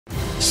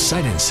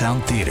Sight and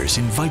Sound Theaters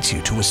invites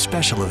you to a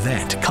special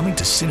event coming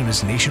to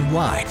cinemas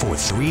nationwide for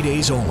 3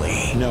 days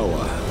only.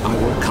 Noah, I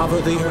will cover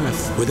the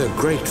earth with a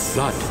great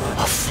flood.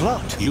 A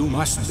flood? You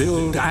must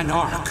build an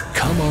ark.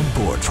 Come on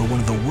board for one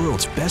of the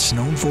world's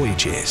best-known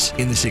voyages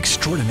in this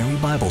extraordinary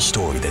Bible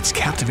story that's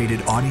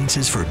captivated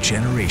audiences for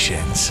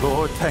generations.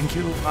 Lord, thank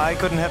you. I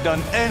couldn't have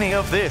done any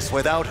of this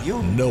without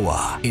you.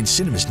 Noah, in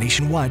cinemas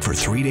nationwide for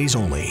 3 days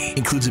only.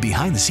 Includes a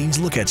behind-the-scenes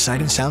look at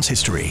Sight and Sound's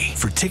history.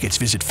 For tickets,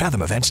 visit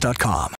fathomevents.com.